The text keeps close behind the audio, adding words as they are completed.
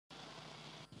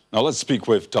Now let's speak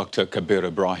with Dr. Kabir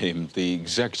Ibrahim, the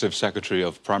Executive Secretary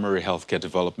of Primary Healthcare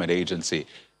Development Agency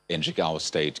in Jigawa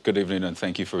State. Good evening and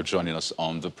thank you for joining us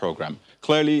on the program.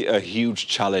 Clearly a huge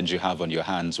challenge you have on your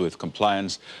hands with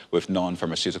compliance with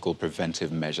non-pharmaceutical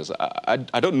preventive measures. I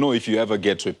don't know if you ever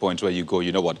get to a point where you go,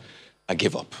 you know what, I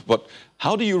give up. But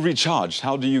how do you recharge?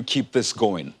 How do you keep this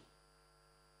going?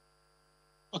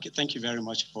 Okay, thank you very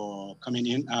much for coming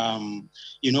in.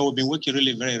 We've been working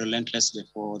really very relentlessly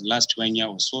for the last 1 year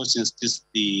or so since since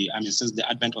the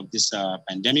advent of this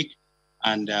pandemic,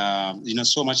 and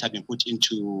so much has been put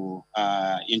into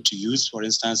use. For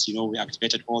instance, we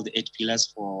activated all the 8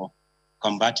 pillars for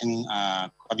combating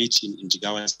COVID in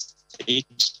Jigawa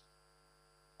State.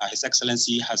 His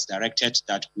Excellency has directed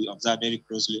that we observe very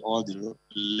closely all the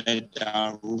laid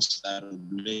down rules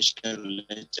and regulations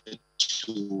related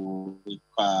to,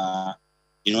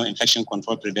 infection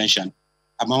control prevention.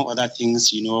 Among other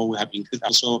things, we have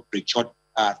also procured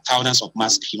thousands of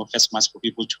masks, face masks for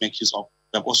people to make use of.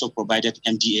 We have also provided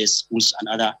MDAs, schools, and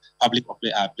other public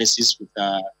places with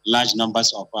large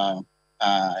numbers of,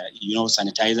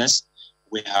 sanitizers.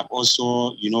 We have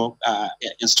also,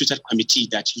 instituted a committee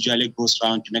that usually goes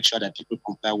around to make sure that people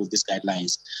comply with these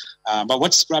guidelines. But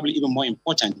what's probably even more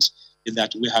important is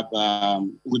that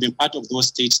we've been part of those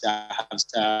states that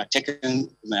have taken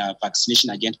vaccination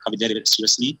against COVID very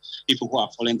seriously. People who are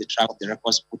following the track of the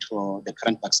records put for the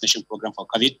current vaccination program for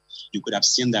COVID, you could have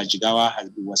seen that Jigawa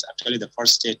was actually the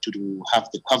first state to have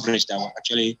the coverage that was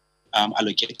actually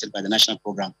allocated by the national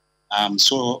program.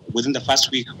 So within the first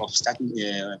week of starting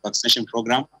the vaccination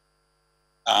program,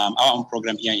 our own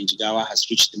program here in Jigawa has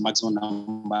reached the maximum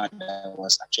number that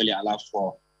was actually allowed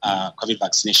for COVID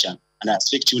vaccination. And as I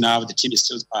speak to you now, the team is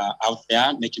still out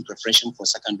there making preparation for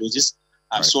second doses.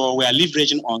 Right. So we are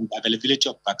leveraging on the availability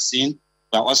of vaccine.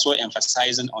 We are also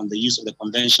emphasizing on the use of the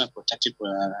conventional protective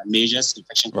measures,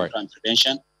 infection control and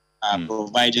prevention,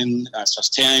 providing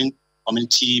sustained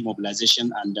community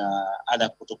mobilization and other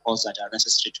protocols that are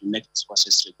necessary to make this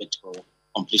process to get to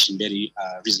completion very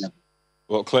reasonable.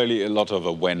 Well, clearly a lot of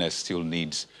awareness still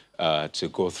needs to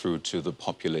go through to the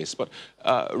populace. But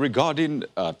regarding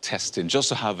testing, just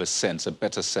to have a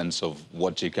better sense of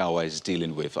what Jigawa is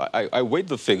dealing with, I weighed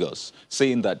the figures,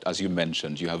 saying that, as you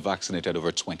mentioned, you have vaccinated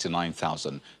over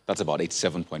 29,000. That's about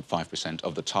 87.5%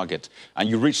 of the target. And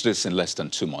you reached this in less than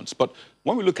 2 months. But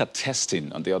when we look at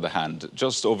testing, on the other hand,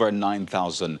 just over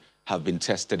 9,000 have been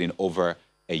tested in over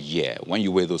a year. When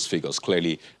you weigh those figures,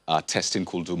 clearly testing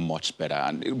could do much better.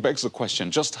 And it begs the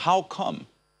question, just how come?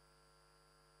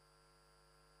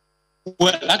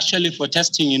 Well, actually, for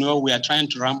testing, we are trying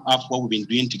to ramp up what we've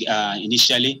been doing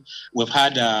initially. We've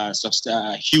had a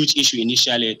huge issue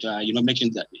initially,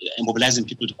 mobilizing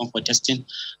people to come for testing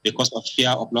because of fear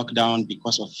of lockdown,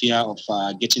 because of fear of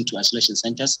getting to isolation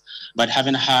centers. But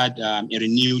having had a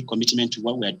renewed commitment to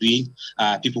what we are doing,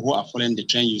 people who are following the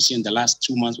trend, you see in the last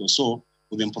 2 months or so,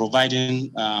 we've been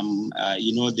providing,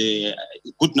 the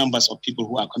good numbers of people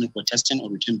who are coming for testing on a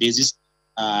routine basis.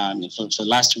 For the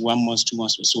last 1 month, 2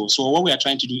 months or so. So what we are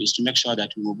trying to do is to make sure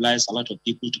that we mobilize a lot of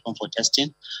people to come for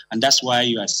testing. And that's why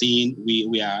you are seeing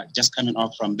we are just coming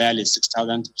up from barely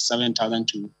 6,000, 7,000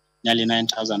 to nearly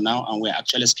 9,000 now. And we're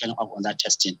actually scaling up on that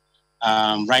testing.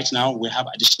 Right now, we have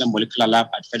additional molecular lab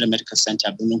at Federal Medical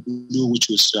Center, which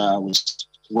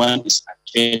one is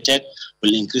activated,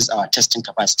 will increase our testing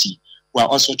capacity. We are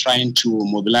also trying to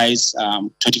mobilize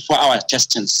 24-hour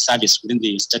testing service within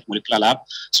the state molecular lab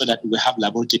so that we have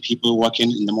laboratory people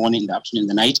working in the morning, in the afternoon, in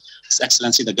the night. His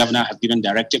Excellency, the Governor, has given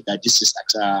directive that this is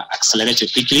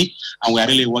accelerated quickly, and we are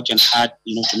really working hard,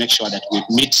 to make sure that we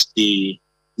meet the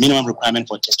minimum requirement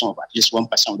for testing of at least 1%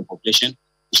 of the population,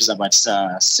 which is about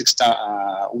 1%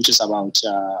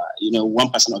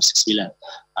 of 6 million.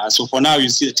 So for now, you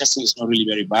see the testing is not really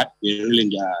very bad. We're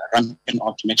really ramping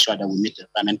up to make sure that we meet the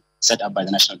requirement set up by the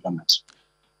national government.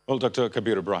 Well, Dr.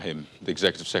 Kabir Ibrahim, the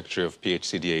Executive Secretary of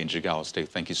PHCDA in Jigawa State,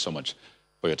 thank you so much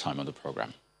for your time on the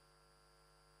program.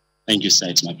 Thank you, sir.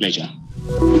 It's my pleasure.